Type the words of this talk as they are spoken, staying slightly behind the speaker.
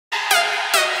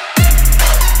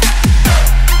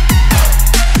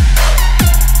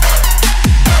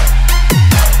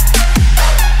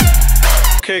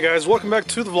Okay guys, welcome back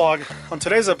to the vlog. On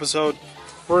today's episode,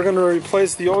 we're going to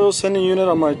replace the oil sending unit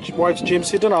on my wife's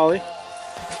GMC Denali.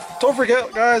 Don't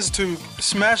forget guys to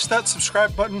smash that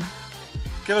subscribe button,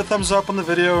 give a thumbs up on the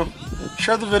video,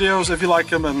 share the videos if you like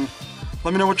them, and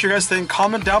let me know what you guys think.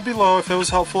 Comment down below if it was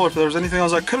helpful, if there was anything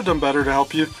else I could have done better to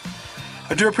help you.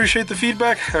 I do appreciate the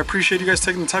feedback. I appreciate you guys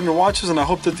taking the time to watch this, and I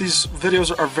hope that these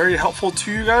videos are very helpful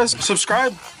to you guys.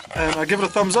 Subscribe and give it a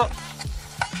thumbs up.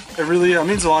 It really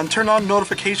means a lot, and turn on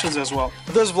notifications as well.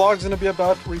 This vlog is going to be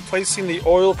about replacing the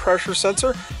oil pressure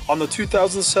sensor on the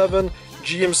 2007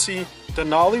 GMC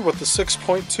Denali with the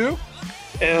 6.2.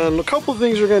 And a couple of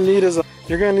things you're going to need is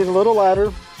you're going to need a little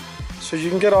ladder so you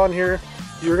can get on here.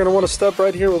 You're going to want to step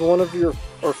right here with one of your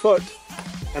foot,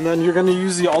 and then you're going to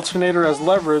use the alternator as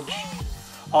leverage.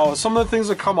 Some of the things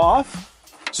that come off,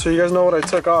 so you guys know what I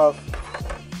took off,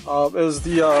 is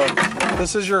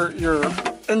this is your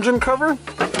engine cover.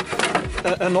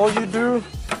 And all you do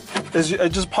is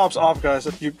it just pops off, guys.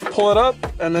 If you pull it up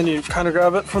and then you kind of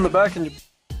grab it from the back and you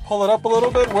pull it up a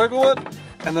little bit, wiggle it,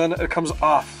 and then it comes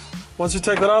off. Once you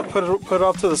take that off, put it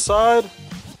off to the side.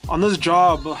 On this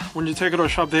job, when you take it to a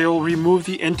shop, they will remove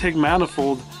the intake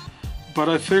manifold, but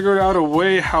I figured out a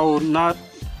way how not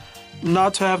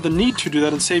to have the need to do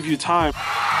that and save you time.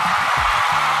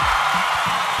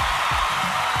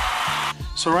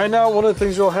 So right now, one of the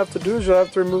things you'll have to do is you'll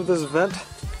have to remove this vent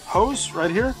hose right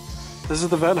here. This is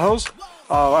the vent hose.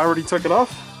 I already took it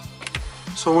off.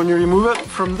 So when you remove it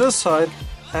from this side,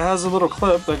 it has a little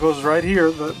clip that goes right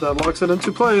here that locks it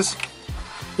into place.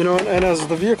 You know, and as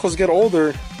the vehicles get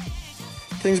older,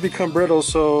 things become brittle.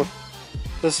 So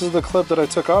this is the clip that I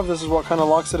took off. This is what kind of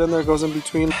locks it in there. It goes in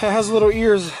between. It has little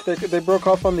ears. They broke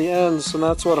off on the ends, and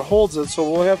that's what holds it. So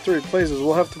we'll have to replace this.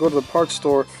 We'll have to go to the parts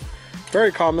store.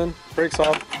 Very common. Breaks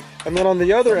off. And then on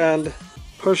the other end,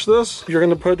 push this. You're going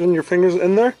to put in your fingers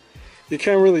in there. You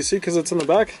can't really see because it's in the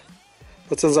back,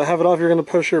 but since I have it off, you're going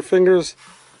to push your fingers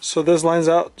so this lines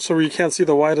out so you can't see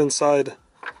the white inside.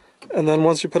 And then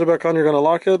once you put it back on, you're going to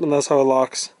lock it, and that's how it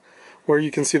locks, where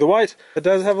you can see the white. It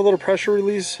does have a little pressure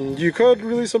release. You could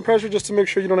release some pressure just to make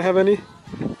sure you don't have any.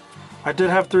 I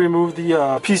did have to remove the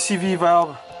PCV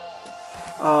valve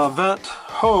vent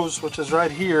hose, which is right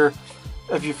here.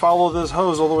 If you follow this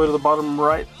hose all the way to the bottom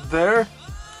right there,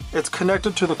 it's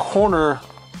connected to the corner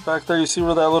back there. You see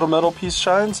where that little metal piece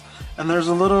shines, and there's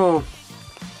a little,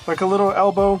 like a little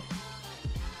elbow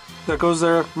that goes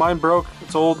there. Mine broke.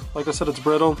 It's old. Like I said, it's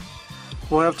brittle.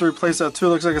 We'll have to replace that too. It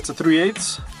looks like it's a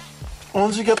 3/8.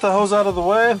 Once you get the hose out of the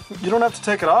way, you don't have to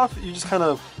take it off. You just kind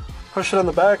of push it in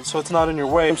the back so it's not in your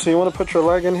way. So you want to put your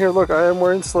leg in here. Look, I am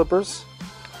wearing slippers.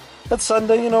 It's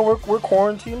Sunday, you know, we're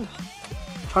quarantined.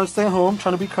 Trying to stay home,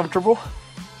 trying to be comfortable,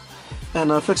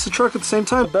 and fix the truck at the same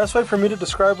time. The best way for me to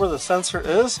describe where the sensor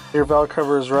is, your valve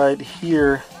cover is right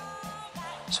here.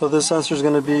 So this sensor is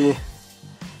going to be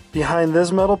behind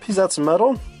this metal piece. That's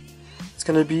metal. It's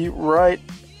going to be right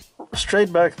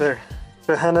straight back there.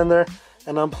 Put a hand in there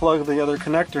and unplug the other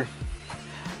connector.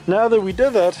 Now that we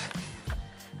did that,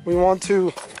 I want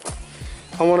to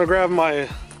grab my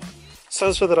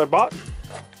sensor that I bought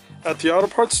at the auto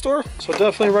parts store. So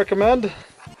definitely recommend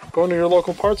going to your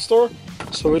local parts store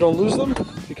so we don't lose them,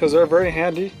 because they're very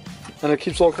handy and it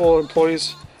keeps local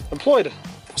employees employed.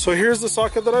 So here's the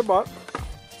socket that I bought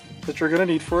that you're going to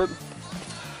need for it.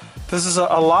 This is a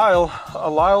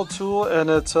Lyle tool, and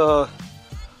it's a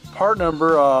part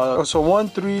number so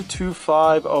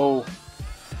 13250.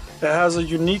 It has a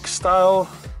unique style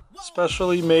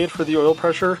specially made for the oil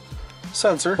pressure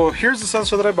sensor. Well, here's the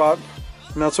sensor that I bought,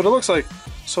 and that's what it looks like.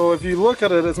 So if you look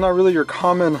at it, it's not really your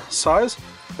common size,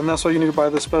 and that's why you need to buy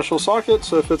this special socket,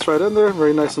 so it fits right in there,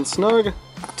 very nice and snug.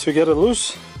 To get it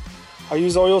loose, I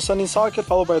use the oil sending socket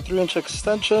followed by a 3-inch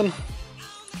extension,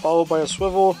 followed by a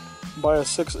swivel, by a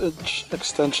 6-inch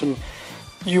extension.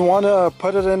 You want to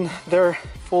put it in there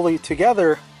fully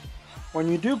together.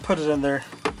 When you do put it in there,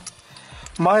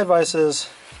 my advice is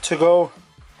to go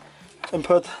and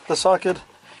put the socket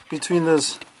between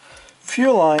this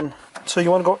fuel line. So you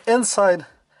want to go inside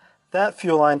that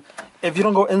fuel line. If you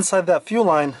don't go inside that fuel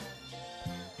line,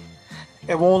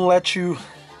 it won't let you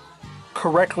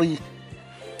correctly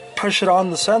push it on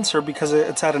the sensor because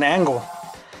it's at an angle.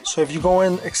 So if you go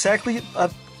in exactly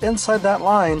inside that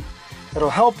line, it'll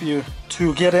help you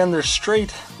to get in there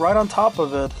straight right on top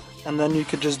of it, and then you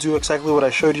could just do exactly what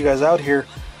I showed you guys out here,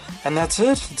 and that's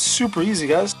it. It's super easy,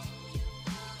 guys.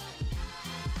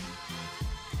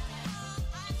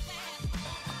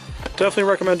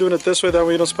 Definitely recommend doing it this way. That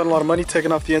way you don't spend a lot of money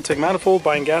taking off the intake manifold,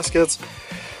 buying gaskets,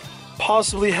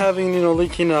 possibly having,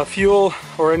 leaking fuel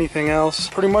or anything else.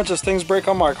 Pretty much as things break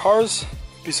on my cars,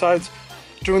 besides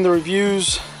doing the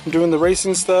reviews, doing the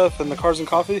racing stuff and the cars and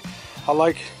coffee. I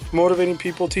like motivating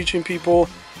people, teaching people,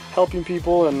 helping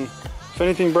people, and if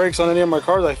anything breaks on any of my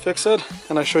cars, I fix it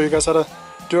and I show you guys how to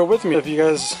do it with me. If you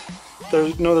guys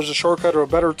know there's a shortcut or a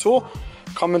better tool,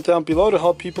 comment down below to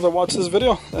help people that watch this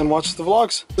video and watch the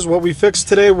vlogs. What we fixed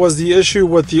today was the issue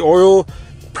with the oil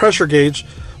pressure gauge.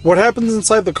 What happens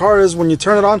inside the car is when you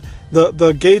turn it on,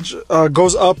 the gauge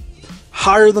goes up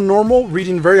higher than normal,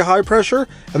 reading very high pressure,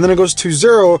 and then it goes to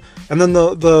 0, and then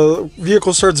the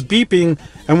vehicle starts beeping,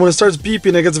 and when it starts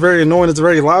beeping it gets very annoying, it's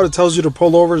very loud, it tells you to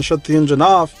pull over and shut the engine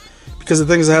off because it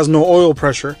thinks it has no oil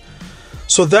pressure.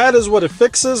 So that is what it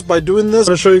fixes by doing this.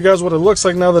 I'm going to show you guys what it looks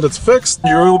like now that it's fixed.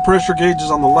 Your oil pressure gauge is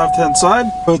on the left hand side,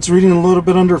 so it's reading a little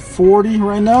bit under 40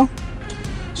 right now.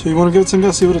 So you want to give it some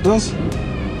guys, see what it does?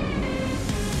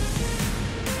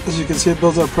 As you can see, it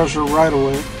builds up pressure right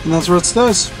away, and that's where it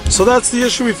stays. So that's the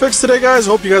issue we fixed today, guys.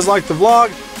 Hope you guys liked the vlog.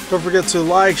 Don't forget to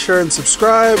like, share, and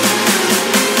subscribe.